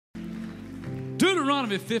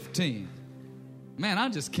Deuteronomy 15. Man, I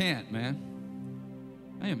just can't, man.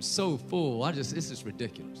 I am so full. It's just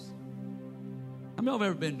ridiculous. How many of y'all have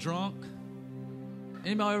ever been drunk?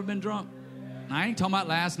 Anybody ever been drunk? I ain't talking about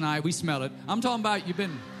last night. We smell it. I'm talking about you've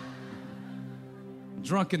been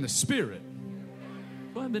drunk in the spirit.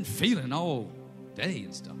 Well, I've been feeling all day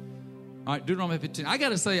and stuff. All right, Deuteronomy 15. I got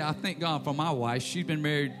to say, I thank God for my wife. She's been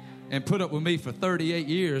married and put up with me for 38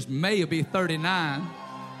 years. May will be 39.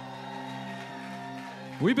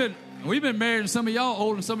 We've been married, and some of y'all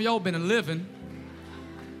old, and some of y'all been living.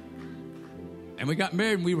 And we got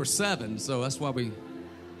married when we were 7, so that's why we...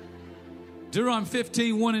 Deuteronomy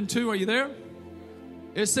 15, 1 and 2, are you there?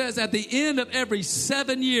 It says, at the end of every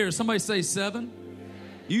 7 years, somebody say 7,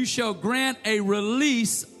 you shall grant a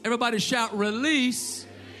release, everybody shout release,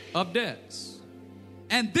 of debts.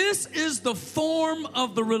 And this is the form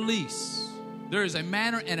of the release. There is a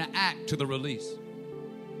manner and an act to the release.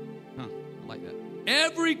 I like that.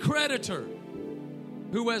 Every creditor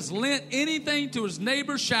who has lent anything to his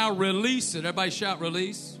neighbor shall release it. Everybody shout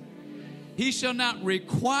release. He shall not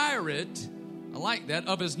require it, I like that,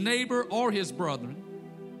 of his neighbor or his brethren,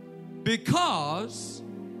 because,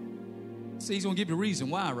 see, he's going to give you a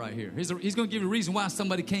reason why right here. He's going to give you a reason why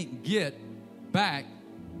somebody can't get back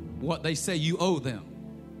what they say you owe them.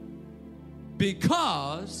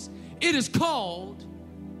 Because it is called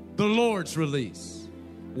the Lord's release.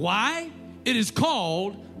 Why? It is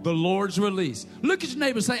called the Lord's release. Look at your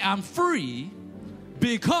neighbor and say, I'm free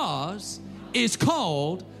because it's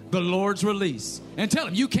called the Lord's release. And tell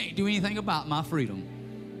him, you can't do anything about my freedom.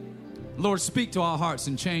 Lord, speak to our hearts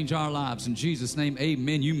and change our lives. In Jesus' name,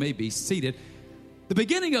 amen. You may be seated. The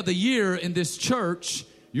beginning of the year in this church,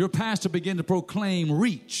 your pastor began to proclaim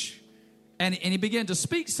reach. And he began to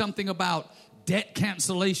speak something about debt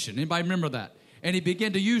cancellation. Anybody remember that? And he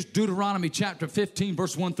began to use Deuteronomy chapter 15,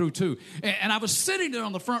 verse 1 through 2. And I was sitting there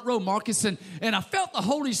on the front row, Marcus, and I felt the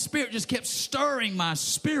Holy Spirit just kept stirring my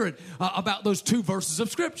spirit about those 2 verses of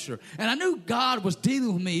Scripture. And I knew God was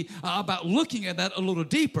dealing with me about looking at that a little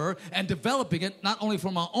deeper and developing it, not only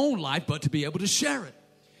for my own life, but to be able to share it.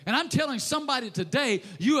 And I'm telling somebody today,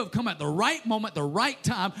 you have come at the right moment, the right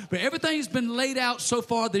time, for everything's been laid out so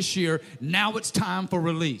far this year. Now it's time for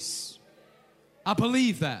release. I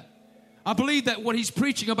believe that. I believe that what he's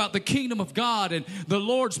preaching about the kingdom of God and the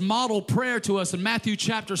Lord's model prayer to us in Matthew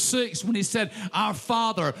chapter 6 when he said, our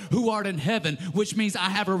Father who art in heaven, which means I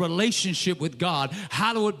have a relationship with God.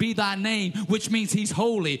 Hallowed be thy name, which means he's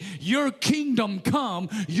holy. Your kingdom come,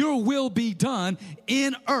 your will be done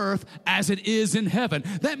in earth as it is in heaven.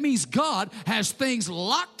 That means God has things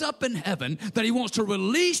locked up in heaven that he wants to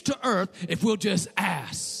release to earth if we'll just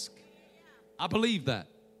ask. I believe that.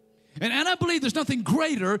 And I believe there's nothing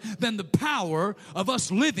greater than the power of us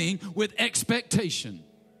living with expectation.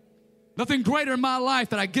 Nothing greater in my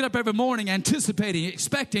life that I get up every morning anticipating,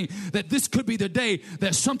 expecting that this could be the day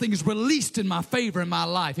that something is released in my favor in my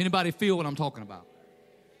life. Anybody feel what I'm talking about?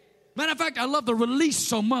 Matter of fact, I love the release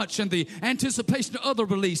so much and the anticipation of the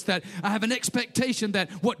release that I have an expectation that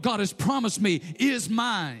what God has promised me is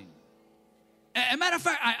mine. As a matter of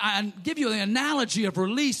fact, I give you the analogy of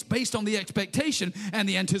release based on the expectation and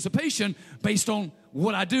the anticipation based on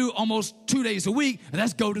what I do almost 2 days a week, and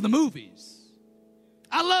that's go to the movies.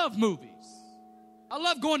 I love movies. I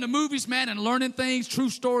love going to movies, man, and learning things, true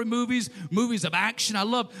story movies, movies of action. I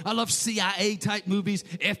love CIA type movies,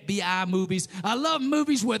 FBI movies. I love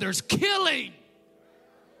movies where there's killing.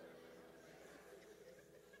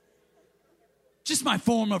 Just my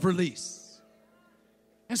form of release.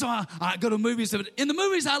 And so I go to movies. In the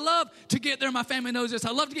movies, I love to get there. My family knows this.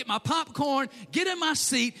 I love to get my popcorn, get in my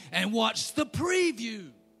seat, and watch the preview.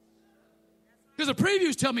 Because the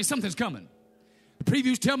previews tell me something's coming. The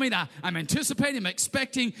previews tell me that I'm anticipating, I'm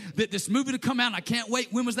expecting that this movie to come out, and I can't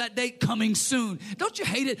wait. When was that date? Coming soon. Don't you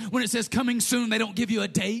hate it when it says coming soon, they don't give you a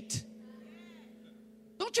date?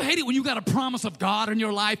 Don't you hate it when you got a promise of God in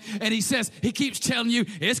your life and he keeps telling you,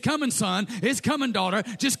 it's coming, son, it's coming, daughter,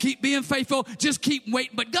 just keep being faithful, just keep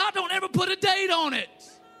waiting, but God don't ever put a date on it.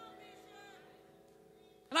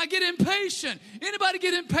 And I get impatient. Anybody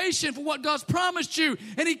get impatient for what God's promised you?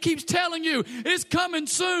 And he keeps telling you, it's coming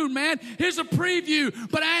soon, man. Here's a preview,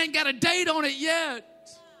 but I ain't got a date on it yet.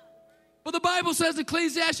 But the Bible says,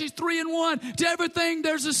 Ecclesiastes 3:1, to everything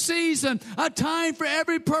there's a season, a time for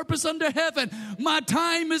every purpose under heaven. My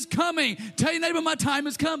time is coming. Tell your neighbor, my time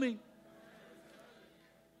is coming.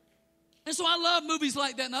 And so I love movies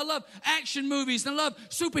like that, and I love action movies, and I love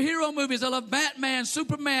superhero movies. I love Batman,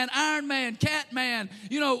 Superman, Iron Man, Catman,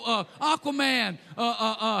 Aquaman,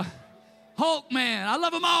 Hulkman. I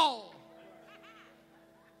love them all.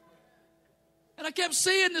 And I kept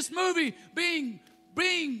seeing this movie being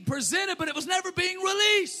presented, but it was never being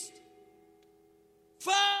released.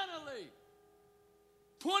 Finally,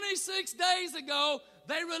 26 days ago,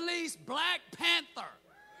 they released Black Panther.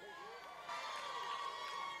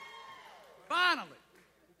 Finally.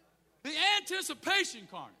 The anticipation,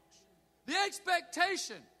 carnage. The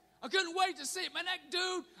expectation. I couldn't wait to see it. Man, that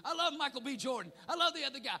dude, I love Michael B. Jordan. I love the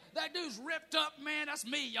other guy. That dude's ripped up, man. That's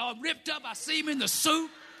me, y'all. I'm ripped up. I see him in the suit.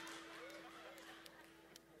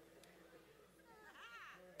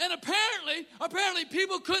 And apparently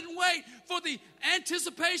people couldn't wait for the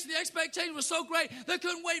anticipation. The expectation was so great, they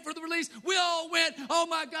couldn't wait for the release. We all went, oh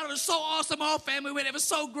my God, it was so awesome. Our family went, it was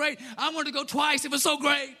so great. I wanted to go twice. It was so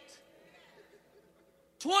great.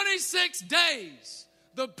 26 days.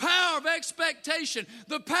 The power of expectation,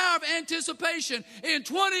 the power of anticipation. In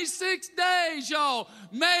 26 days, y'all,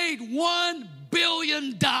 made $1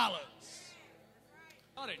 billion. I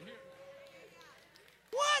didn't hear.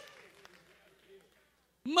 What?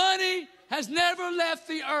 Money has never left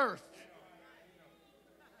the earth.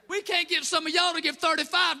 We can't get some of y'all to give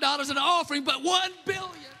 $35 in an offering, but $1 billion.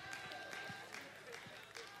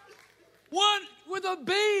 One with a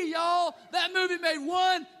B, y'all. That movie made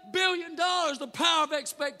 $1 billion. The power of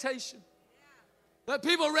expectation. That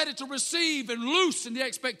people are ready to receive and loosen the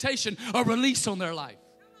expectation of release on their life.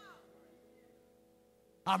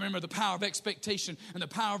 I remember the power of expectation and the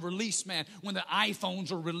power of release, man, when the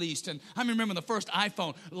iPhones were released. And I remember the first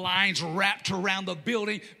iPhone, lines wrapped around the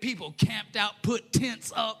building. People camped out, put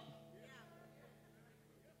tents up.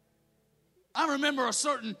 I remember a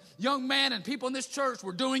certain young man and people in this church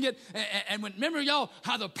were doing it. And remember, y'all,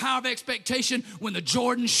 how the power of expectation when the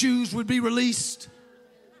Jordan shoes would be released?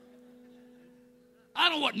 I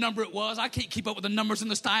don't know what number it was. I can't keep up with the numbers and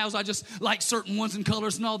the styles. I just like certain ones and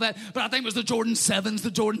colors and all that. But I think it was the Jordan 7s, the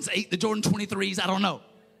Jordans 8, the Jordan 23s. I don't know.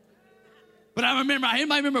 But I remember,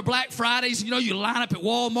 anybody remember Black Fridays? You know, you line up at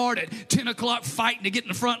Walmart at 10 o'clock fighting to get in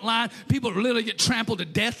the front line. People literally get trampled to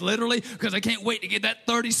death, literally, because they can't wait to get that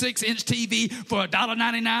 36-inch TV for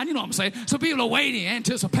 $1.99. You know what I'm saying? So people are waiting,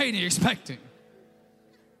 anticipating, expecting.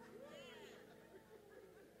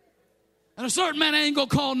 And a certain man, I ain't going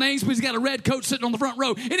to call names, but he's got a red coat sitting on the front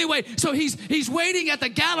row. Anyway, so he's waiting at the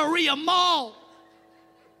Galleria Mall.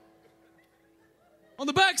 On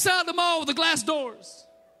the back side of the mall with the glass doors.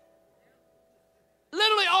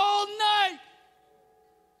 Literally all night.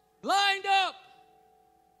 Lined up.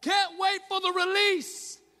 Can't wait for the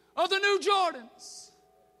release of the new Jordans.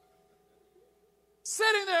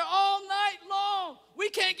 Sitting there all night long. We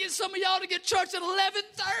can't get some of y'all to get church at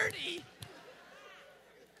 11:30.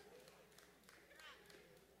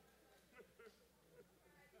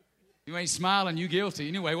 You ain't smiling, you guilty.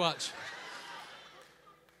 Anyway, watch.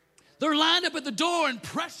 They're lined up at the door and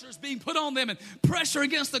pressure's being put on them and pressure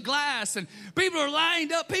against the glass. And people are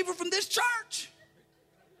lined up, people from this church.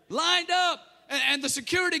 Lined up. And the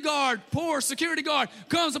security guard, poor security guard,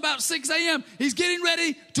 comes about 6 a.m. He's getting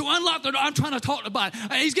ready to unlock the door. I'm trying to talk about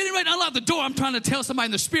it. He's getting ready to unlock the door. I'm trying to tell somebody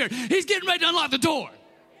in the spirit. He's getting ready to unlock the door.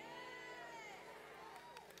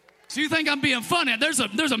 So you think I'm being funny? There's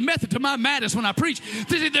a method to my madness when I preach.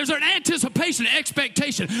 There's an anticipation, an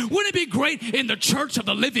expectation. Wouldn't it be great in the church of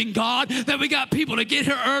the living God that we got people to get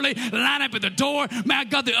here early, line up at the door? My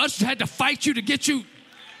God, the ushers had to fight you to get you.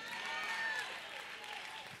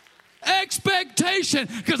 Expectation,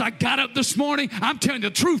 because I got up this morning. I'm telling you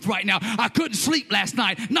the truth right now. I couldn't sleep last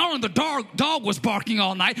night. Not only the dog was barking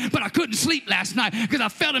all night, but I couldn't sleep last night because I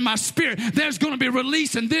felt in my spirit there's going to be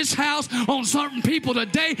release in this house on certain people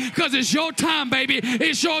today because it's your time, baby.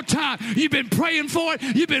 It's your time. You've been praying for it.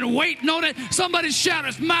 You've been waiting on it. Somebody shout,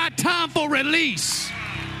 it's my time for release.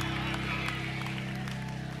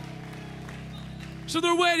 So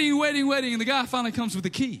they're waiting, and the guy finally comes with the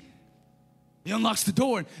key. He unlocks the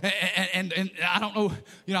door, and I don't know,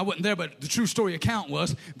 I wasn't there, but the true story account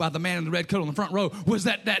was, by the man in the red coat on the front row, was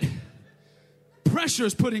that pressure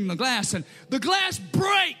is putting the glass, and the glass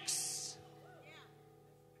breaks.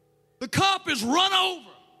 The cop is run over.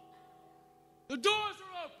 The doors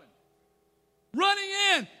are open. Running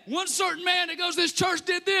in. One certain man that goes to this church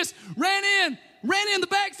did this, ran in the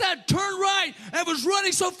backside, turned right, and was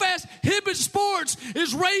running so fast. Hibbett Sports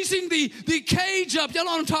is raising the cage up, y'all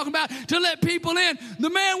know what I'm talking about, to let people in. The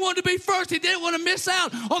man wanted to be first. He didn't want to miss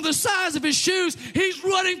out on the size of his shoes. He's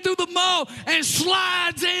running through the mall and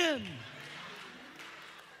slides in.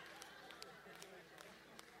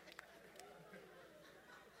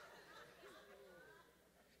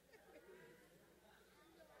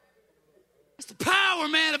 It's the power,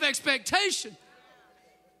 man, of expectation.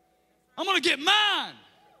 I'm going to get mine.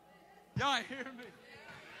 Y'all ain't hearing me.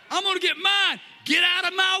 I'm going to get mine. Get out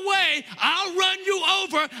of my way. I'll run you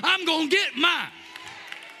over. I'm going to get mine.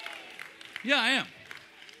 Yeah, I am.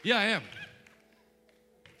 Yeah, I am.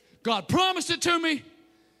 God promised it to me.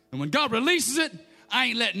 And when God releases it, I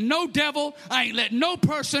ain't letting no devil, I ain't letting no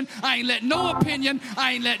person, I ain't letting no opinion,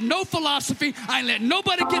 I ain't letting no philosophy, I ain't letting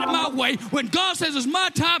nobody get in my way. When God says it's my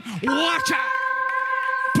time, watch out.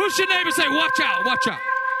 Push your neighbor and say, watch out, watch out.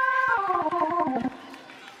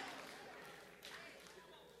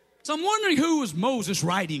 So I'm wondering who was Moses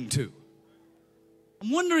writing to? I'm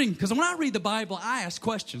wondering, because when I read the Bible, I ask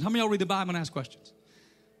questions. How many of y'all read the Bible and ask questions?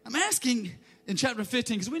 I'm asking in chapter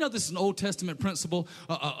 15, because we know this is an Old Testament principle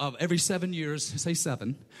of every 7 years, say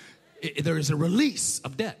 7, there is a release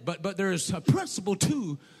of debt. But there is a principle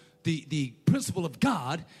to the principle of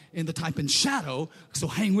God in the type and shadow, so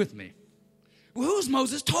hang with me. Well, who is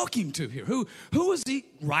Moses talking to here? Who is he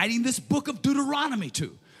writing this book of Deuteronomy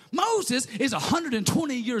to? Moses is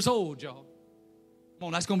 120 years old, y'all. Come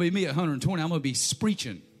on, that's going to be me at 120. I'm going to be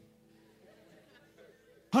screeching.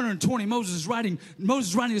 120, Moses is writing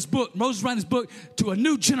this book. Moses is writing this book to a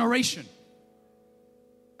new generation.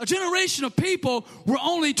 A generation of people where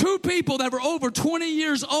only 2 people that were over 20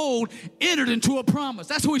 years old entered into a promise.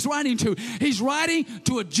 That's who he's writing to. He's writing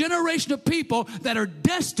to a generation of people that are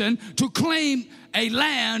destined to claim a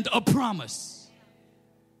land of promise.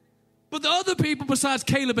 But the other people besides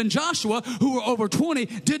Caleb and Joshua who were over 20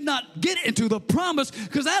 did not get into the promise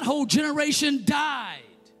because that whole generation died.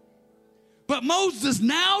 But Moses is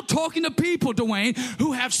now talking to people, Dwayne,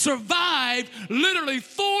 who have survived literally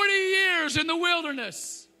 40 years in the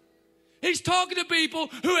wilderness. He's talking to people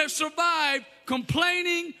who have survived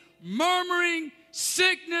complaining, murmuring,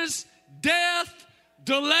 sickness, death,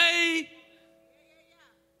 delay.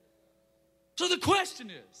 So the question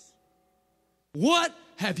is, what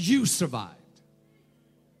have you survived?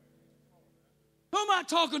 Who am I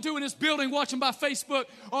talking to in this building, watching by Facebook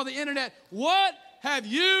or the internet? What have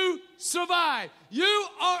you survived? You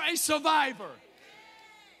are a survivor.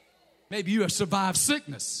 Maybe you have survived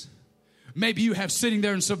sickness. Maybe you have sitting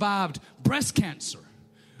there and survived breast cancer.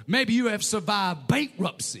 Maybe you have survived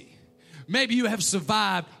bankruptcy. Maybe you have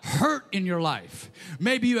survived hurt in your life.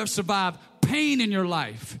 Maybe you have survived pain in your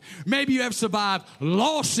life. Maybe you have survived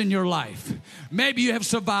loss in your life. Maybe you have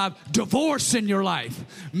survived divorce in your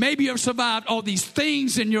life. Maybe you have survived all these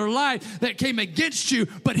things in your life that came against you.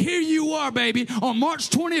 But here you are, baby, on March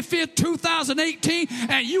 25th, 2018,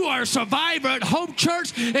 and you are a survivor at Hope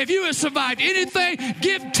Church. If you have survived anything,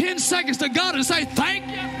 give 10 seconds to God and say thank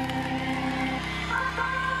you.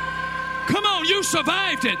 Come on, you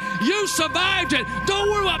survived it. You survived it. Don't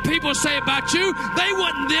worry what people say about you. They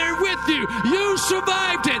wasn't there with you. You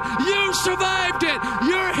survived it. You survived it.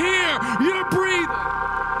 You're here. You're breathing.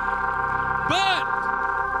 But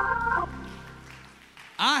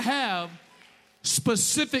I have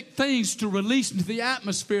specific things to release into the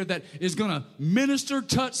atmosphere that is going to minister,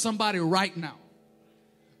 touch somebody right now.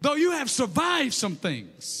 Though you have survived some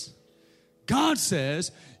things, God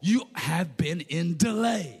says you have been in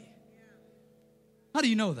delay. How do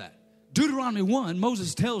you know that? Deuteronomy 1,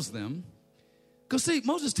 Moses tells them, because see,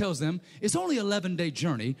 Moses tells them it's only an 11-day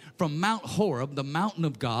journey from Mount Horeb, the mountain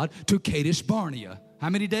of God, to Kadesh Barnea. How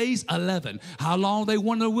many days? 11. How long they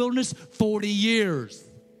were in the wilderness? 40 years.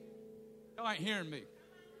 Y'all ain't hearing me.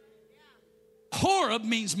 Horeb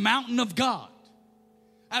means mountain of God.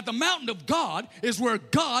 At the mountain of God is where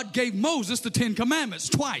God gave Moses the 10 Commandments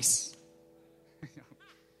twice.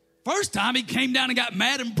 First time he came down and got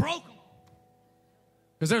mad and broke them.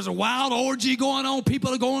 Because there's a wild orgy going on.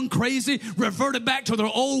 People are going crazy, reverted back to their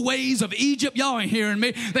old ways of Egypt. Y'all ain't hearing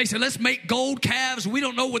me. They said, let's make gold calves. We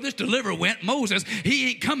don't know where this deliverer went. Moses,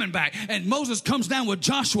 he ain't coming back. And Moses comes down with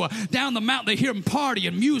Joshua down the mountain. They hear him party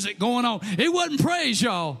and music going on. It wasn't praise,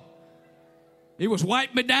 y'all. It was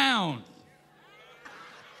wipe me down.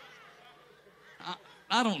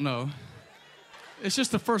 I don't know. It's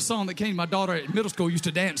just the first song that came. My daughter at middle school used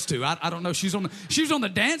to dance to. I don't know. She was on the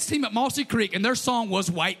dance team at Mossy Creek, and their song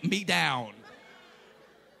was "Wipe Me Down."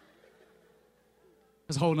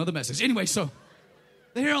 That's a whole other message. Anyway, so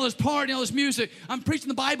they hear all this party, all this music. I'm preaching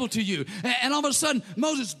the Bible to you, and all of a sudden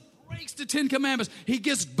Moses breaks the 10 Commandments. He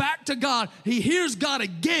gets back to God. He hears God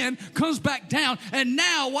again, comes back down, and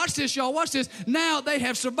now, watch this, y'all, watch this. Now they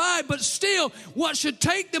have survived, but still, what should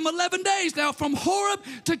take them 11 days? Now, from Horeb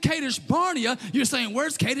to Kadesh Barnea, you're saying,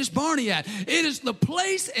 where's Kadesh Barnea at? It is the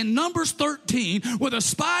place in Numbers 13 where the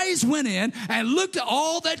spies went in and looked at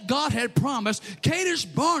all that God had promised. Kadesh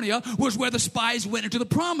Barnea was where the spies went into the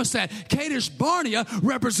promise at. Kadesh Barnea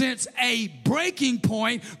represents a breaking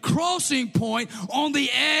point, crossing point on the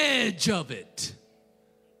edge of it.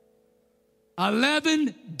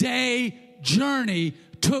 11-day journey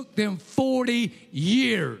took them 40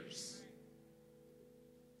 years.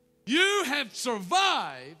 You have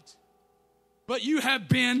survived, but you have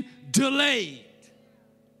been delayed.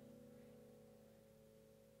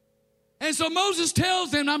 And so Moses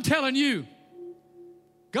tells them, I'm telling you,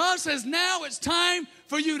 God says now it's time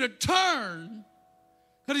for you to turn.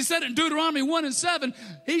 Because he said in Deuteronomy 1:7,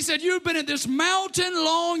 he said, you've been at this mountain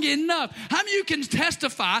long enough. How many of you can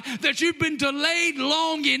testify that you've been delayed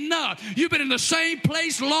long enough? You've been in the same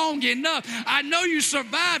place long enough. I know you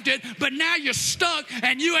survived it, but now you're stuck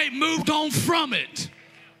and you ain't moved on from it.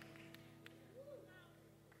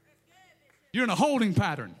 You're in a holding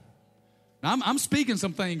pattern. Now, I'm speaking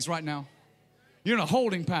some things right now. You're in a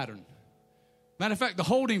holding pattern. Matter of fact, the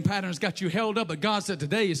holding pattern has got you held up, but God said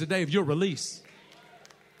today is the day of your release.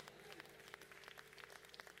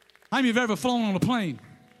 How many of you have ever flown on a plane?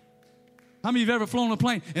 How many of you have ever flown on a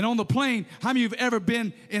plane? And on the plane, how many of you have ever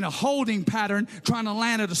been in a holding pattern trying to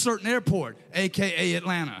land at a certain airport, a.k.a.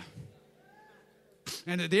 Atlanta?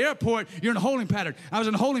 And at the airport, you're in a holding pattern. I was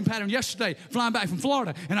in a holding pattern yesterday, flying back from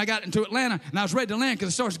Florida, and I got into Atlanta, and I was ready to land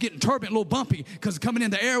because it starts getting turbulent, a little bumpy, because coming in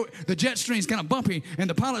the air, the jet stream is kind of bumpy, and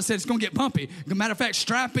the pilot said it's going to get bumpy. As a matter of fact,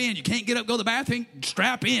 strap in. You can't get up, go to the bathroom,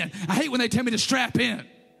 strap in. I hate when they tell me to strap in.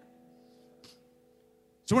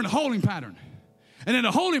 So we're in a holding pattern. And in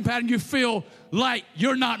a holding pattern, you feel like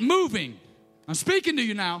you're not moving. I'm speaking to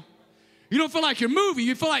you now. You don't feel like you're moving.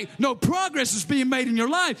 You feel like no progress is being made in your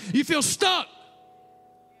life. You feel stuck.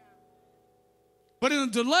 But in a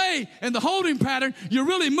delay, in the holding pattern, you're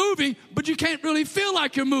really moving, but you can't really feel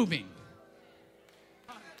like you're moving.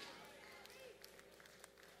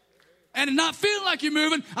 And in not feeling like you're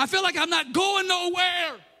moving, I feel like I'm not going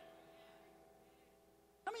nowhere.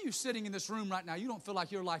 How many of you sitting in this room right now, you don't feel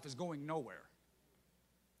like your life is going nowhere?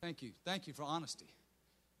 Thank you. Thank you for honesty.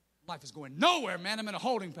 Life is going nowhere, man. I'm in a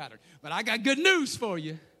holding pattern. But I got good news for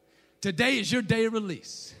you. Today is your day of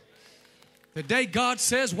release. Today, God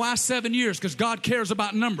says, why 7 years? Because God cares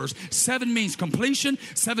about numbers. 7 means completion.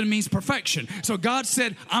 7 means perfection. So God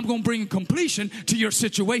said, I'm going to bring completion to your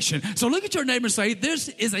situation. So look at your neighbor and say, this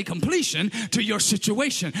is a completion to your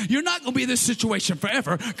situation. You're not going to be in this situation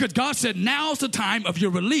forever, because God said, now's the time of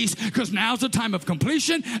your release, because now's the time of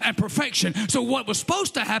completion and perfection. So what was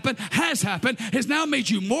supposed to happen has happened, has now made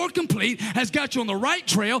you more complete, has got you on the right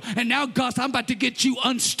trail, and now God said, I'm about to get you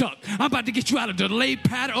unstuck. I'm about to get you out of delayed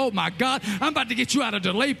pattern. Oh my God. I'm about to get you out of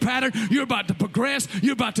delay pattern. You're about to progress.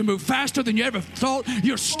 You're about to move faster than you ever thought.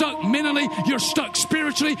 You're stuck mentally. You're stuck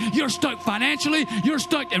spiritually. You're stuck financially. You're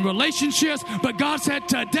stuck in relationships. But God said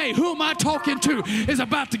today, who am I talking to, is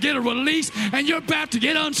about to get a release, and you're about to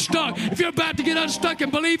get unstuck. If you're about to get unstuck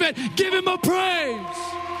and believe it, give him a praise.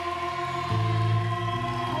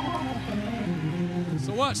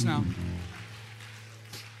 So watch now.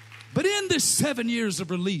 But in this 7 years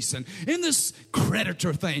of release and in this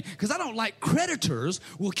creditor thing, because I don't like creditors,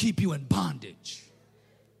 will keep you in bondage.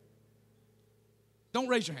 Don't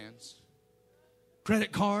raise your hands.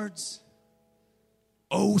 Credit cards,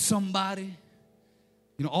 owe somebody,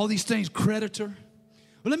 all these things, creditor.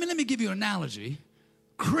 Well, let me give you an analogy.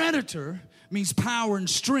 Creditor means power and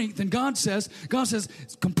strength, and God says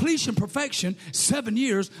completion, perfection, 7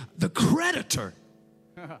 years. The creditor,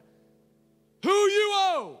 who you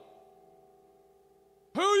owe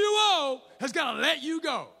has got to let you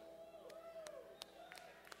go.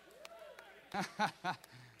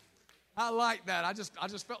 I like that. I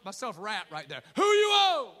just felt myself rap right there. Who you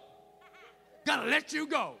owe got to let you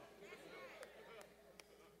go.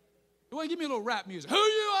 You want to give me a little rap music? Who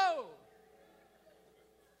you owe?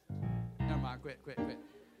 Never mind. Quit.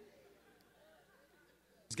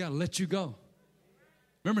 He's got to let you go.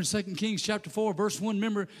 Remember in 2 Kings chapter 4, verse 1,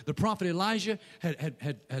 remember the prophet Elijah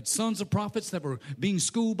had sons of prophets that were being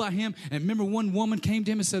schooled by him. And remember one woman came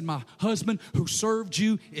to him and said, my husband who served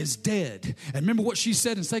you is dead. And remember what she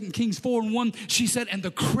said in 2 Kings 4:1? She said, and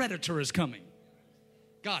the creditor is coming.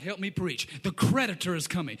 God, help me preach. The creditor is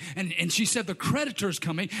coming. And she said, the creditor is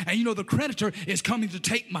coming. And the creditor is coming to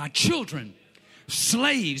take my children,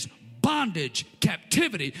 slaves, bondage,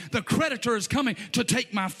 captivity. The creditor is coming to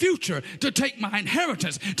take my future, to take my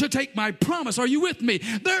inheritance, to take my promise. Are you with me?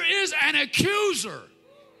 There is an accuser.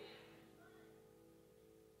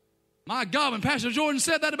 My God, when Pastor Jordan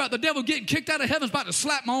said that about the devil getting kicked out of heaven, I was about to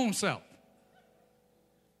slap my own self.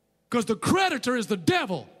 Because the creditor is the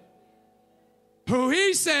devil, who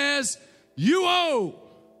he says you owe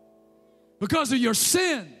because of your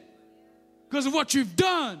sin, because of what you've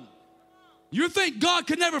done. You think God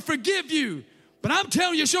could never forgive you, but I'm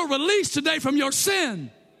telling you, it's your release today from your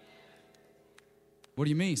sin. What do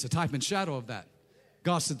you mean? It's a type and shadow of that.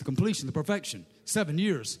 God said the completion, the perfection, 7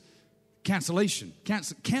 years, cancellation,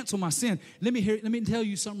 cancel my sin. Let me tell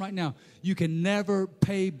you something right now. You can never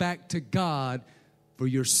pay back to God for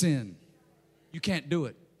your sin. You can't do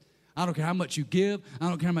it. I don't care how much you give. I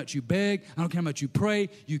don't care how much you beg. I don't care how much you pray.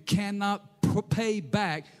 You cannot pay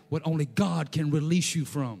back what only God can release you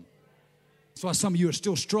from. That's why some of you are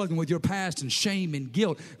still struggling with your past and shame and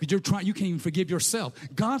guilt because you can't even forgive yourself.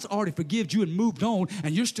 God's already forgiven you and moved on,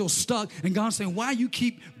 and you're still stuck. And God's saying, why you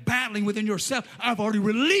keep battling within yourself? I've already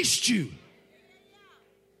released you.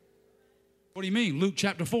 What do you mean? Luke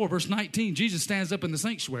chapter 4, verse 19, Jesus stands up in the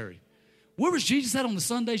sanctuary. Where was Jesus at on the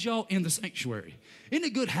Sundays, y'all? In the sanctuary. Isn't it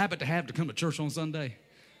a good habit to have to come to church on Sunday?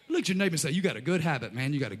 Look at your neighbor and say, you got a good habit,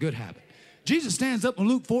 man. You got a good habit. Jesus stands up in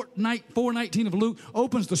Luke 4:19 of Luke,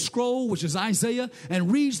 opens the scroll, which is Isaiah,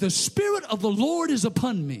 and reads, the Spirit of the Lord is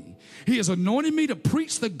upon me. He has anointed me to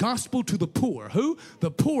preach the gospel to the poor. Who? The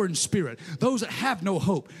poor in spirit, those that have no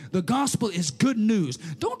hope. The gospel is good news.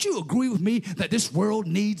 Don't you agree with me that this world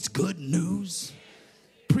needs good news?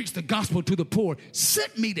 Preach the gospel to the poor.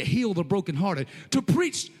 Sent me to heal the brokenhearted, to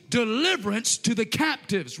preach deliverance to the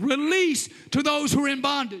captives, release to those who are in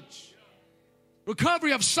bondage,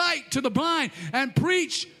 recovery of sight to the blind, and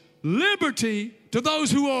preach liberty to those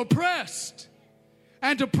who are oppressed,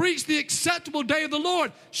 and to preach the acceptable day of the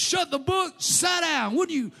Lord. Shut the book, sat down.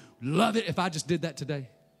 Wouldn't you love it if I just did that today?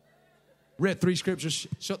 Read 3 scriptures,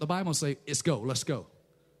 shut the Bible and say, let's go.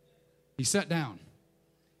 He sat down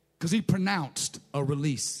because he pronounced a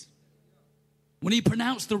release. When he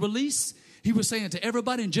pronounced the release, he was saying to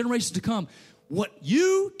everybody in generations to come, what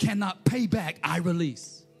you cannot pay back, I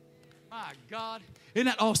release. My God, isn't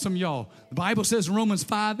that awesome, y'all? The Bible says in Romans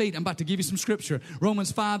 5:8, I'm about to give you some scripture.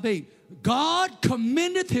 Romans 5:8, God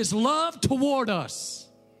commendeth his love toward us.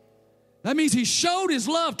 That means he showed his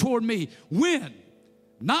love toward me. When?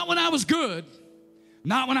 Not when I was good,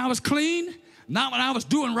 not when I was clean, not when I was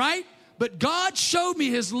doing right, but God showed me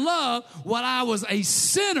his love while I was a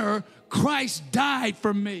sinner. Christ died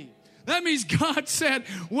for me. That means God said,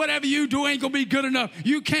 whatever you do ain't going to be good enough.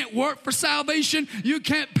 You can't work for salvation. You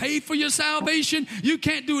can't pay for your salvation. You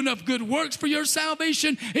can't do enough good works for your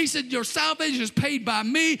salvation. He said, your salvation is paid by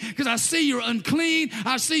me because I see you're unclean.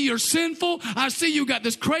 I see you're sinful. I see you got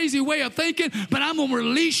this crazy way of thinking, but I'm going to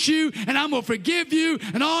release you and I'm going to forgive you,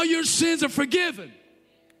 and all your sins are forgiven.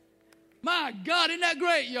 My God, isn't that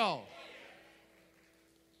great, y'all?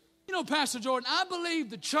 You know, Pastor Jordan, I believe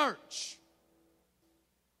the church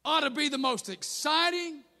ought to be the most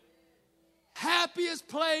exciting, happiest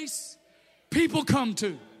place people come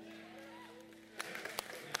to.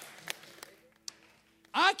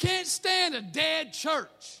 I can't stand a dead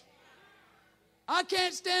church. I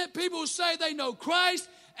can't stand people who say they know Christ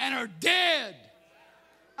and are dead.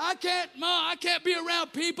 I can't be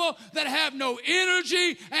around people that have no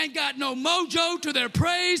energy, ain't got no mojo to their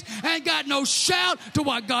praise, ain't got no shout to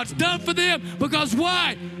what God's done for them. Because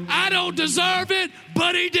why? I don't deserve it,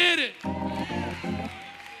 but he did it.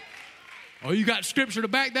 Oh, you got scripture to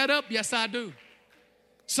back that up? Yes, I do.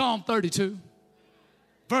 Psalm 32,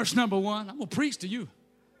 verse number 1. I'm going to preach to you.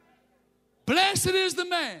 Blessed is the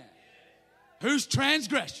man whose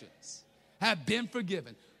transgressions have been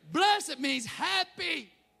forgiven. Blessed means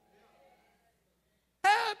happy.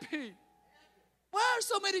 Happy. Why are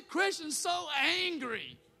so many Christians so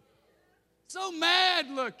angry, so mad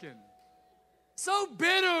looking, so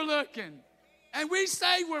bitter looking? And we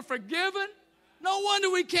say we're forgiven? No wonder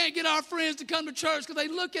we can't get our friends to come to church because they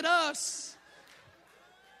look at us.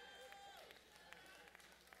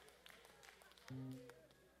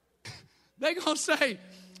 They're going to say,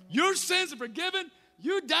 your sins are forgiven.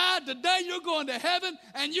 You died today. You're going to heaven.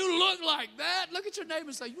 And you look like that. Look at your neighbor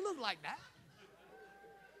and say, you look like that.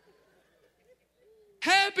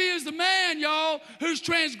 Happy is the man, y'all, whose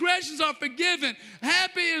transgressions are forgiven.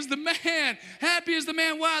 Happy is the man. Happy is the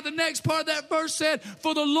man. Why? The next part of that verse said,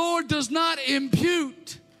 for the Lord does not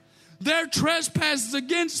impute their trespasses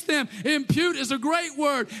against them. Impute is a great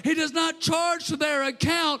word. He does not charge to their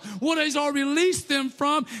account what he's already released them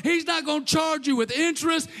from. He's not going to charge you with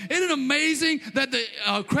interest. Isn't it amazing that the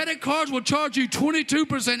credit cards will charge you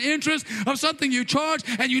 22% interest of something you charge,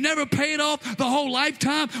 and you never pay it off the whole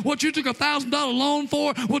lifetime? What you took a $1,000 loan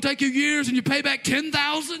for will take you years, and you pay back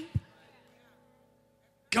 $10,000?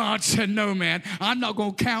 God said, no, man, I'm not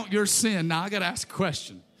going to count your sin. Now, I got to ask a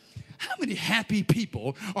question. How many happy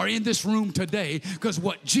people are in this room today because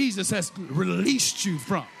what Jesus has released you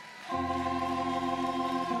from?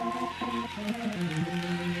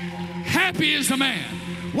 Happy is the man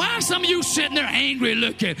Why are some of you sitting there angry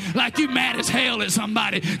looking like you mad as hell at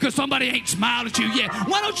somebody because somebody ain't smiled at you yet?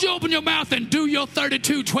 Why don't you open your mouth and do your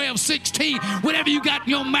 32, 12, 16, whatever you got in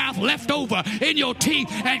your mouth left over in your teeth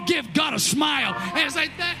and give God a smile and say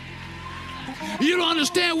that. You don't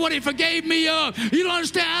understand what he forgave me of. You don't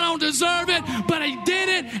understand I don't deserve it, but he did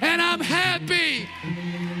it and I'm happy.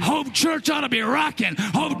 Hope Church ought to be rocking.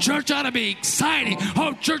 Hope Church ought to be exciting.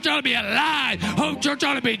 Hope Church ought to be alive. Hope Church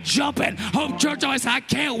ought to be jumping. Hope Church ought to say, I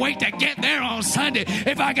can't wait to get there on Sunday.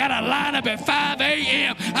 If I got to line up at 5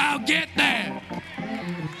 a.m., I'll get there.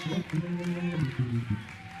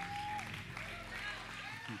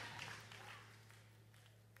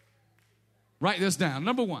 Write this down.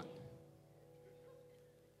 Number one.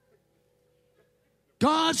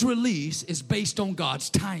 God's release is based on God's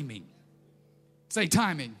timing. Say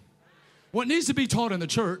timing. What needs to be taught in the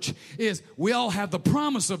church is we all have the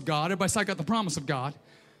promise of God. Everybody say I got the promise of God.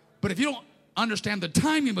 But if you don't understand the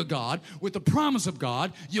timing of God with the promise of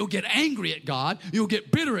God, you'll get angry at God. You'll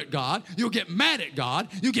get bitter at God. You'll get mad at God.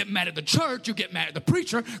 You'll get mad at the church. You'll get mad at the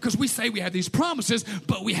preacher because we say we have these promises,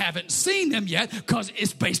 but we haven't seen them yet because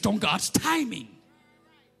it's based on God's timing.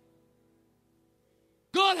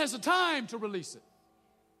 God has a time to release it.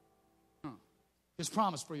 His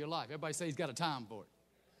promise for your life. Everybody say he's got a time for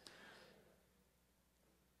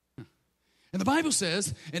it. And the Bible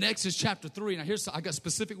says in Exodus chapter 3, now I got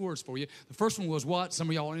specific words for you. The first one was what? Some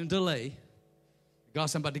of y'all are in delay. God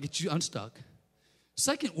said, I'm about to get you unstuck.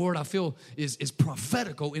 Second word I feel is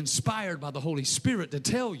prophetical, inspired by the Holy Spirit to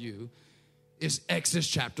tell you is Exodus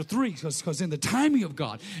chapter 3, because in the timing of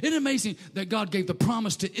God, isn't it amazing that God gave the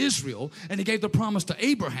promise to Israel and he gave the promise to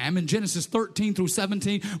Abraham in Genesis 13 through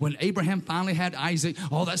 17 when Abraham finally had Isaac,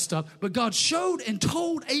 all that stuff. But God showed and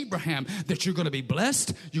told Abraham that you're going to be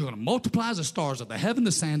blessed, you're going to multiply as the stars of the heaven,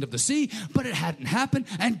 the sand of the sea, but it hadn't happened.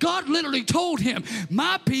 And God literally told him,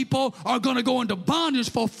 my people are going to go into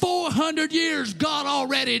bondage for 400 years. God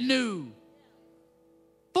already knew.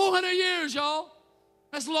 400 years, y'all.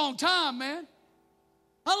 That's a long time, man.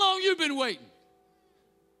 How long you been waiting?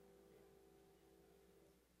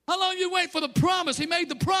 How long you wait for the promise? He made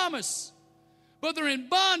the promise. But they're in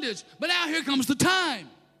bondage. But now here comes the time.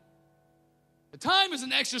 The time is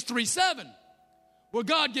in Exodus 3:7, where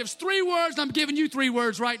God gives 3 words. I'm giving you 3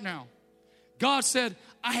 words right now. God said,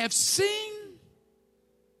 I have seen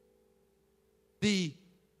the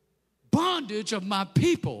bondage of my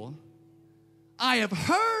people. I have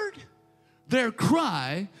heard their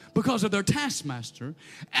cry because of their taskmaster,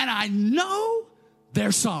 and I know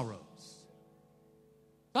their sorrows.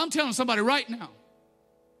 I'm telling somebody right now,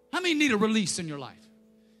 how many need a release in your life?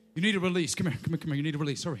 You need a release. Come here. You need a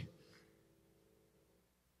release. Hurry.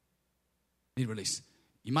 You need a release.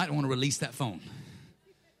 You might want to release that phone.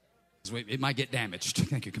 It might get damaged.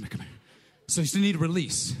 Thank you. Come here. So you need a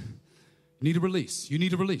release. You need a release. You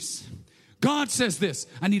need a release. God says this.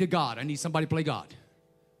 I need a God. I need somebody to play God.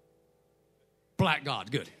 Black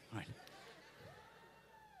God. Good. All right.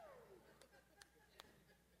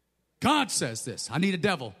 God says this. I need a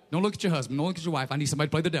devil. Don't look at your husband. Don't look at your wife. I need somebody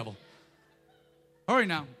to play the devil. Hurry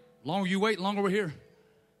now. Longer you wait, longer we're here.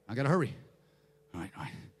 I got to hurry. All right.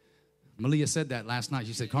 Malia said that last night.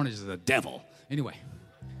 She said Carnage is a devil. Anyway.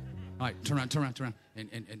 All right. Turn around.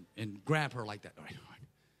 And grab her like that. All right.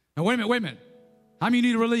 Now, wait a minute. How many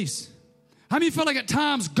need a release? How many feel like at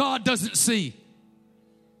times God doesn't see?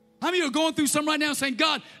 How many are going through something right now saying,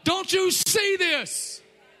 God, don't you see this?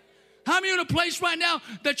 How many are in a place right now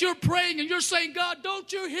that you're praying and you're saying, God,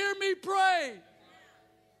 don't you hear me pray?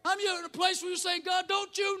 How many are in a place where you're saying, God,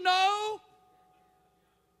 don't you know?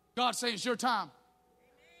 God's saying it's your time.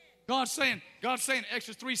 God's saying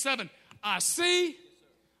Exodus 3:7, I see,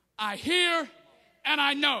 I hear, and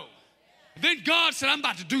I know. Then God said, I'm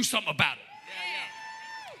about to do something about it.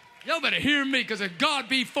 Y'all better hear me, because if God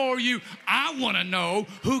be for you, I want to know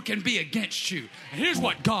who can be against you. And here's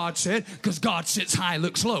what God said, because God sits high,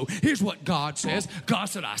 looks low. Here's what God says. God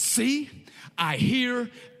said, I see, I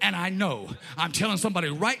hear, and I know. I'm telling somebody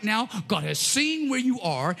right now, God has seen where you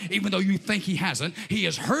are, even though you think he hasn't. He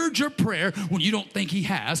has heard your prayer when you don't think he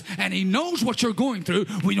has. And he knows what you're going through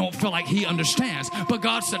when you don't feel like he understands. But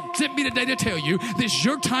God said, sent me today to tell you, this is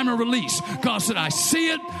your time of release. God said, I see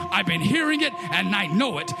it, I've been hearing it, and I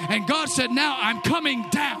know it. And God said, now I'm coming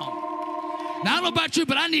down. Now, I don't know about you,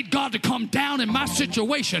 but I need God to come down in my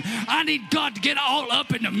situation. I need God to get all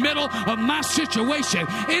up in the middle of my situation.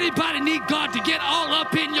 Anybody need God to get all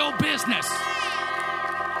up in your business?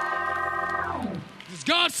 Because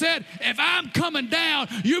God said, if I'm coming down,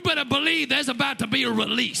 you better believe there's about to be a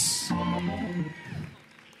release.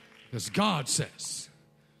 Because God says,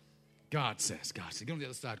 get on the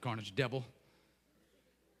other side, Carnage, devil.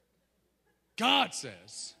 God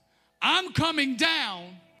says, I'm coming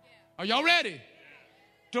down. Are y'all ready?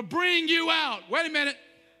 To bring you out. Wait a minute.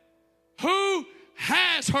 Who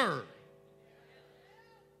has heard?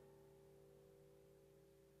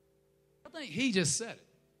 I think he just said it.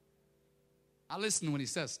 I listen when he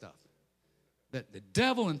says stuff. That the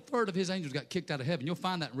devil and a third of his angels got kicked out of heaven. You'll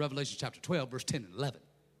find that in Revelation chapter 12, verse 10 and 11.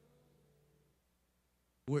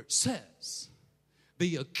 Where it says,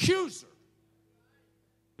 the accuser,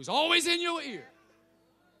 who's always in your ear,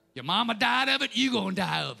 your mama died of it, you gonna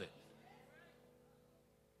die of it.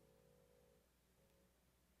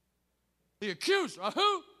 The accuser of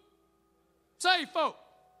who? Saved folk.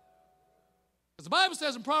 Because the Bible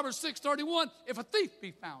says in Proverbs 6:31, if a thief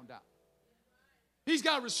be found out, he's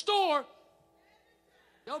got to restore.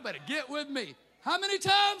 Y'all better get with me. How many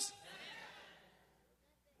times?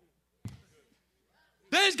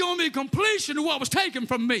 There's going to be completion of what was taken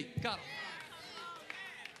from me. God.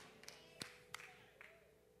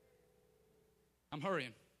 I'm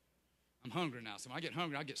hurrying. I'm hungry now. So when I get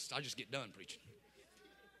hungry, I just get done preaching.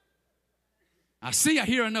 I see, I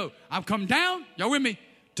hear, I know. I've come down, y'all with me,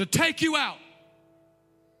 to take you out.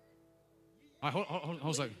 All right, hold on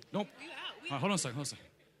a second. All right, hold on a second.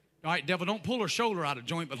 All right, devil, don't pull her shoulder out of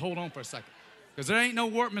joint, but hold on for a second. Because there ain't no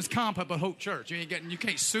workman's comp up at Hope Church. You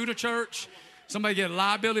can't sue the church. Somebody get a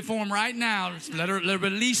liability form right now. Let her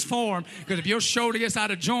release form. Because if your shoulder gets out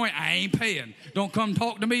of joint, I ain't paying. Don't come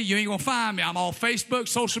talk to me. You ain't going to find me. I'm on Facebook,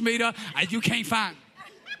 social media. You can't find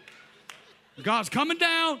me. God's coming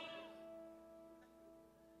down.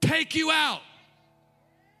 Take you out.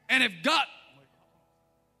 And if God...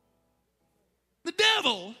 The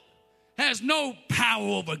devil has no power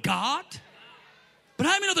over God. But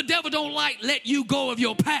how many know the devil don't let you go of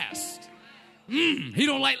your past? He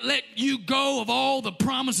don't let you go of all the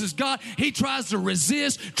promises God. He tries to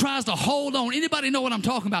resist, tries to hold on. Anybody know what I'm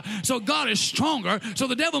talking about? So God is stronger. So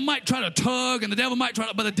the devil might try to tug and the devil might try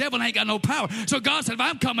to, but the devil ain't got no power. So God said, if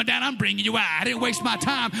I'm coming down, I'm bringing you out. I didn't waste my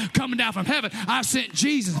time coming down from heaven. I sent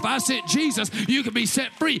Jesus. If I sent Jesus, you can be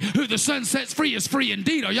set free. Who the Son sets free is free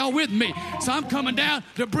indeed. Are y'all with me? So I'm coming down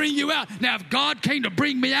to bring you out. Now, if God came to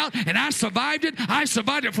bring me out and I survived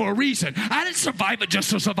it for a reason. I didn't survive it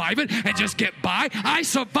just to survive it and just get by. I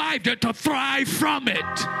survived it to thrive from it.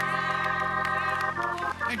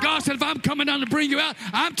 And God said, if I'm coming down to bring you out,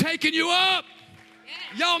 I'm taking you up.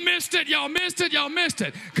 Y'all missed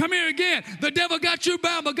it. Come here again. The devil got you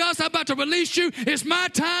bound, but God said, I'm about to release you. It's my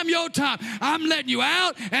time, your time. I'm letting you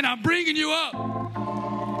out, and I'm bringing you up.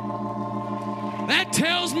 That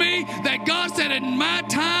tells me that God said, in my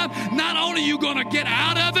time, not only are you going to get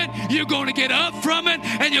out of it, you're going to get up from it,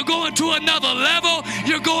 and you're going to another level.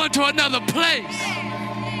 You're going to another place.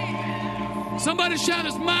 Somebody shout,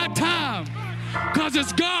 it's my time, because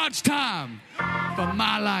it's God's time for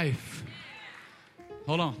my life.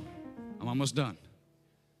 Hold on. I'm almost done.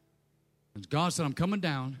 God said, I'm coming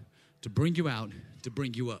down to bring you out, to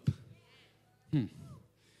bring you up.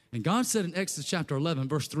 And God said in Exodus chapter 11,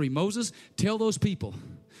 verse 3, Moses, tell those people,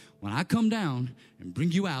 when I come down and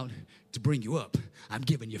bring you out to bring you up, I'm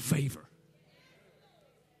giving you favor.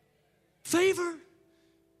 Favor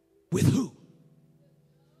with who?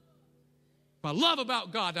 What I love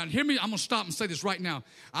about God, now hear me, I'm going to stop and say this right now.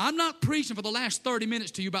 I'm not preaching for the last 30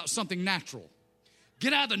 minutes to you about something natural.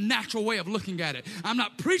 Get out of the natural way of looking at it. I'm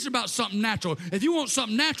not preaching about something natural. If you want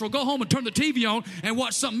something natural, go home and turn the TV on and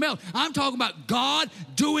watch something else. I'm talking about God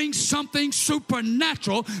doing something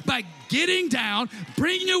supernatural by getting down,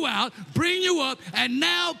 bringing you out, bringing you up, and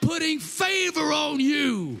now putting favor on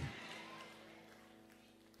you.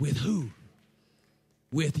 With who?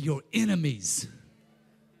 With your enemies.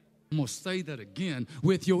 I'm going to say that again.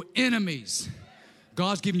 With your enemies.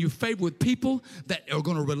 God's giving you favor with people that are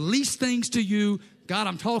going to release things to you. God,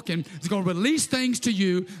 I'm talking, He's going to release things to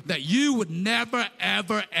you that you would never,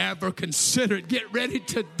 ever, ever consider. Get ready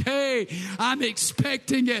today. I'm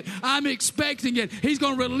expecting it. He's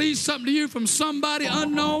going to release something to you from somebody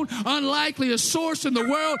unknown, unlikely, a source in the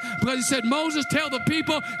world. Because He said, Moses, tell the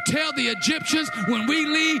people, tell the Egyptians, when we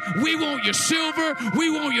leave, we want your silver, we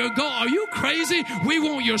want your gold. Are you crazy? We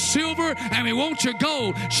want your silver and we want your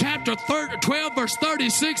gold. Chapter 12, verse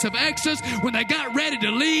 36 of Exodus, when they got ready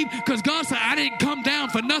to leave, because God said, I didn't come down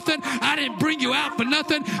for nothing. I didn't bring you out for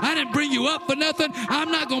nothing. I didn't bring you up for nothing.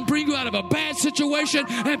 I'm not going to bring you out of a bad situation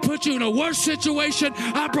and put you in a worse situation.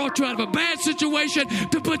 I brought you out of a bad situation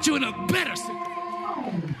to put you in a better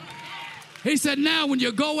situation. He said, now when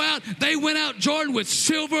you go out, they went out, Jordan, with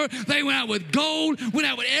silver. They went out with gold, went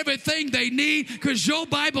out with everything they need, because your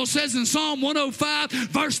Bible says in Psalm 105,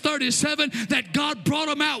 verse 37, that God brought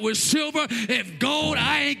them out with silver. If gold,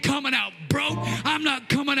 I ain't coming out broke. I'm not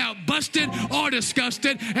coming out busted or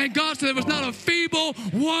disgusted. And God said there was not a feeble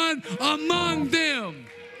one among them.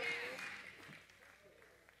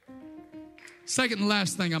 Second and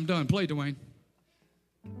last thing, I'm done. Play, Dwayne.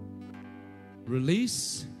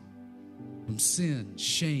 Release from sin,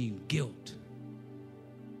 shame, guilt.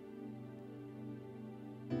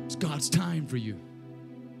 It's God's time for you.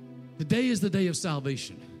 Today is the day of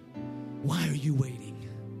salvation. Why are you waiting?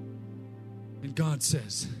 And God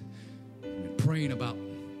says, I've been praying about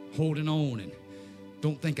holding on and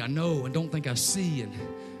don't think I know and don't think I see and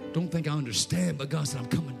don't think I understand. But God said, I'm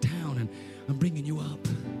coming down and I'm bringing you up.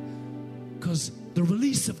 Because the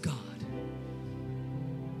release of God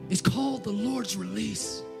is called the Lord's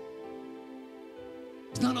release.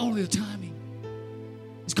 It's not only the timing.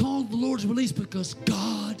 It's called the Lord's release because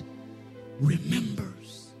God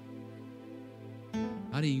remembers.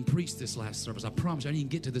 I didn't even preach this last service. I promise you, I didn't even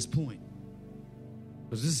get to this point.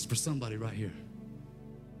 But this is for somebody right here.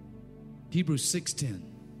 Hebrews 6:10.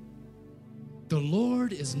 The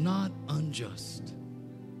Lord is not unjust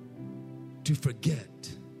to forget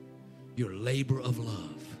your labor of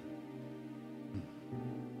love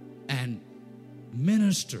and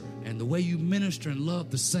minister, and the way you minister and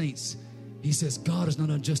love the saints. He says God is not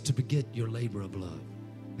unjust to forget your labor of love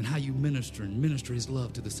and how you minister and minister his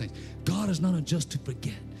love to the saints. God is not unjust to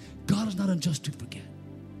forget. God is not unjust to forget.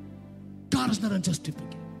 God is not unjust to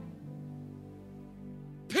forget.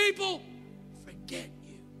 People forget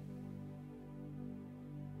you.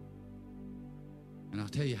 And I'll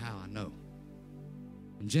tell you how I know.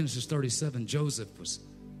 In Genesis 37, Joseph was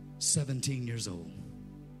 17 years old.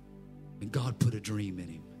 And God put a dream in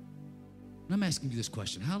him. And I'm asking you this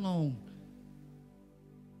question. How long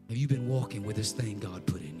have you been walking with this thing God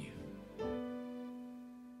put in you?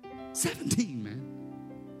 17, man.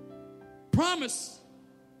 Promise.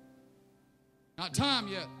 Not time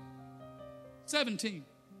yet. 17.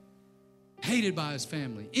 Hated by his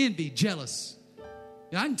family. Envy, jealous.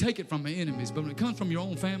 Yeah, I can take it from my enemies, but when it comes from your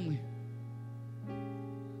own family.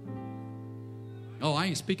 Oh, I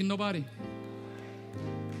ain't speaking to nobody.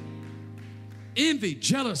 Envy,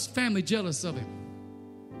 jealous, family jealous of him.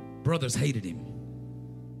 Brothers hated him.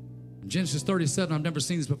 In Genesis 37, I've never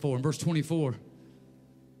seen this before. In verse 24,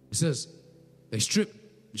 it says, they stripped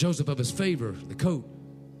Joseph of his favor, the coat.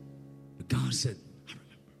 But God said, I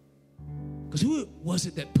remember. Because who was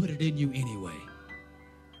it that put it in you anyway?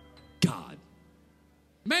 God.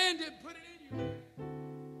 Man didn't put it in you.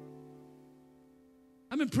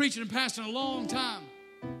 I've been preaching and pastoring a long time.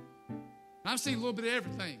 I've seen a little bit of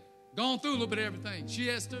everything. Gone through a little bit of everything. She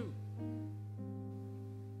has too.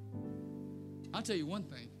 I'll tell you one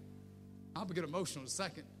thing. I'll get emotional in a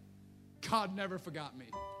second. God never forgot me.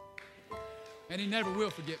 And he never will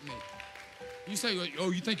forget me. You say,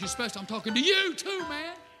 oh, you think you're special? I'm talking to you too,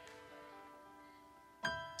 man.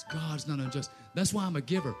 God's not unjust. That's why I'm a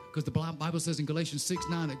giver. Because the Bible says in Galatians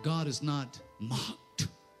 6:9 that God is not mocked.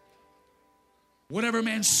 Whatever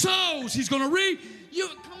man sows, he's going to reap.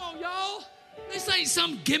 Come on, y'all. This ain't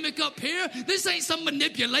some gimmick up here. This ain't some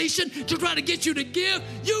manipulation to try to get you to give.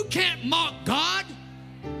 You can't mock God.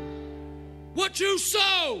 What you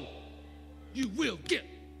sow, you will get.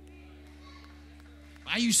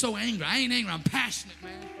 Why are you so angry? I ain't angry. I'm passionate,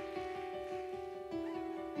 man.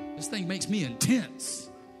 This thing makes me intense.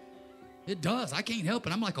 It does. I can't help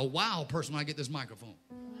it. I'm like a wild person when I get this microphone.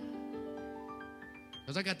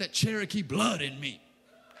 Because I got that Cherokee blood in me.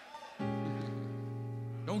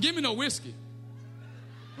 Don't give me no whiskey.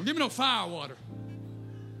 Don't give me no fire water.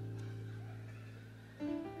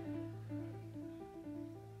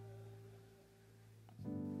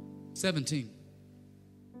 "17.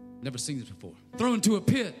 Never seen this before. Thrown into a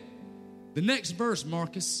pit. The next verse,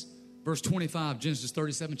 Marcus, verse 25, Genesis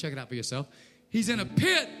 37. Check it out for yourself. He's in a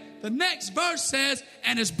pit. The next verse says,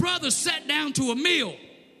 and his brothers sat down to a meal.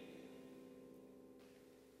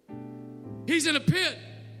 He's in a pit.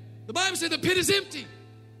 The Bible says the pit is empty.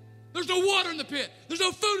 There's no water in the pit. There's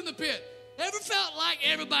no food in the pit. Ever felt like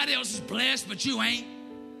everybody else is blessed, but you ain't?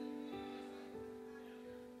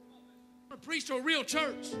 I'm going to preach to a real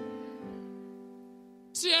church.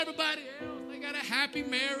 See everybody else, they got a happy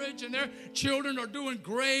marriage and their children are doing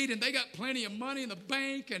great and they got plenty of money in the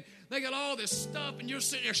bank and they got all this stuff and you're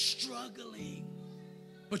sitting there struggling.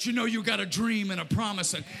 But you know you got a dream and a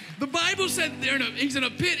promise. And the Bible said he's in a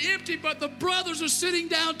pit empty, but the brothers are sitting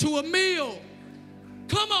down to a meal.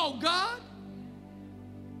 Come on, God.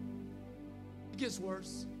 It gets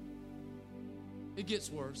worse. It gets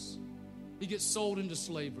worse. He gets sold into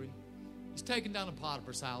slavery. He's taken down to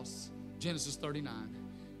Potiphar's house, Genesis 39.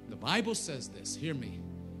 The Bible says this, hear me.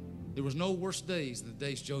 There was no worse days than the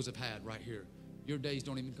days Joseph had right here. Your days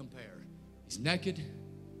don't even compare. He's naked.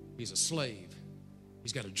 He's a slave.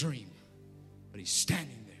 He's got a dream. But he's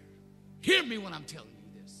standing there. Hear me when I'm telling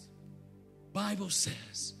you this. Bible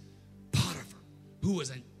says Potiphar, who was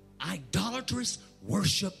an idolatrous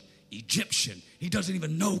worship Egyptian. He doesn't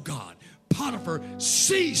even know God. Potiphar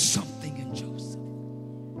sees something in Joseph.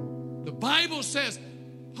 The Bible says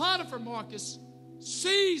Potiphar, Marcus,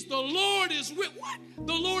 sees the Lord is with what?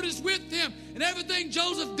 The Lord is with him. And everything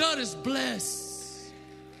Joseph does is blessed.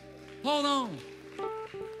 Hold on.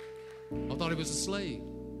 I thought he was a slave.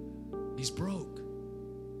 He's broke.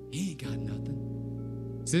 He ain't got nothing.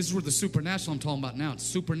 See, this is where the supernatural I'm talking about now. It's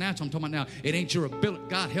supernatural I'm talking about now. It ain't your ability.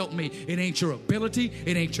 God help me. It ain't your ability.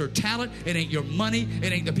 It ain't your talent. It ain't your money.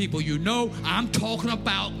 It ain't the people you know. I'm talking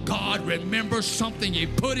about God remembers something He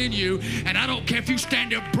put in you. And I don't care if you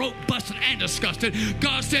stand there broke, busted, and disgusted.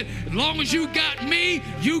 God said, as long as you got me,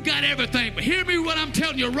 you got everything. But hear me what I'm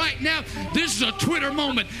telling you right now. This is a Twitter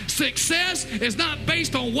moment. Success is not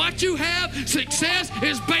based on what you have. Success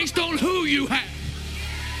is based on who you have.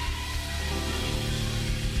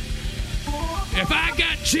 If I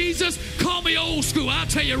got Jesus, call me old school. I'll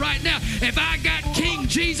tell you right now, if I got King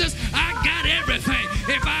Jesus, I got everything.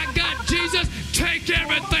 If I got Jesus, take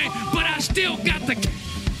everything. But I still got the...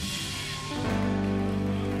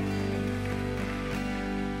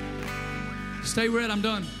 Stay red, I'm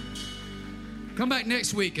done. Come back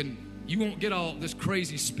next week and you won't get all this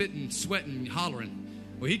crazy spitting, sweating, hollering.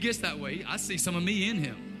 Well, he gets that way. I see some of me in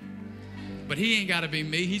him. But he ain't got to be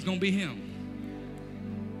me. He's going to be him.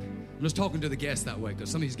 I'm just talking to the guests that way because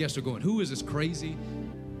some of these guests are going, who is this crazy,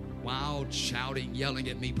 wild, shouting, yelling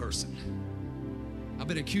at me person? I've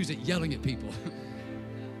been accused of yelling at people.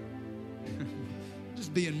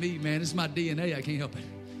 Just being me, man. This is my DNA. I can't help it.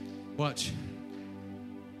 Watch.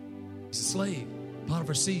 He's a slave.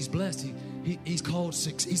 Potiphar sees blessed. He's called,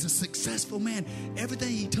 he's a successful man. Everything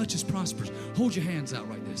he touches prospers. Hold your hands out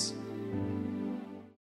like this.